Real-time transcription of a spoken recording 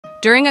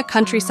During a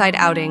countryside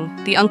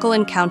outing, the uncle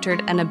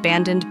encountered an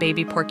abandoned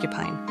baby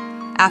porcupine.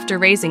 After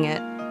raising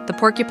it, the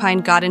porcupine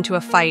got into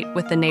a fight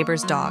with the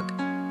neighbor's dog,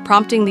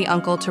 prompting the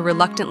uncle to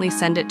reluctantly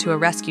send it to a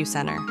rescue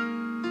center.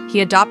 He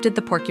adopted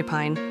the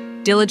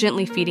porcupine,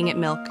 diligently feeding it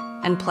milk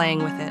and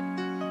playing with it.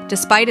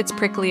 Despite its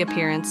prickly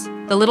appearance,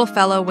 the little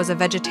fellow was a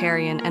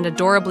vegetarian and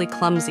adorably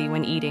clumsy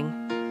when eating.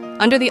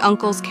 Under the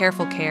uncle's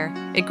careful care,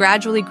 it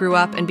gradually grew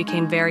up and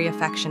became very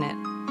affectionate.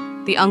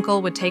 The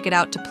uncle would take it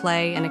out to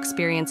play and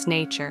experience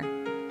nature,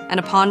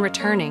 and upon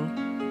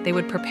returning, they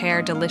would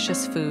prepare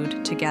delicious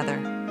food together.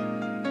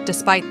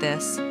 Despite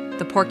this,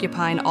 the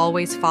porcupine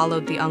always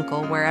followed the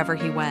uncle wherever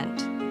he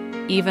went,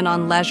 even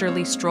on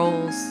leisurely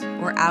strolls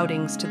or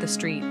outings to the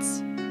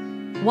streets.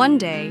 One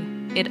day,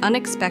 it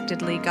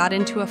unexpectedly got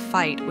into a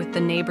fight with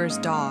the neighbor's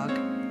dog,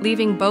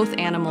 leaving both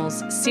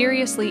animals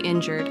seriously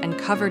injured and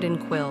covered in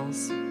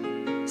quills.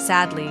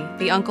 Sadly,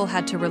 the uncle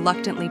had to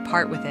reluctantly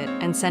part with it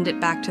and send it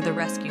back to the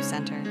rescue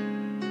center.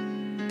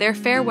 Their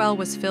farewell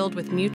was filled with mutual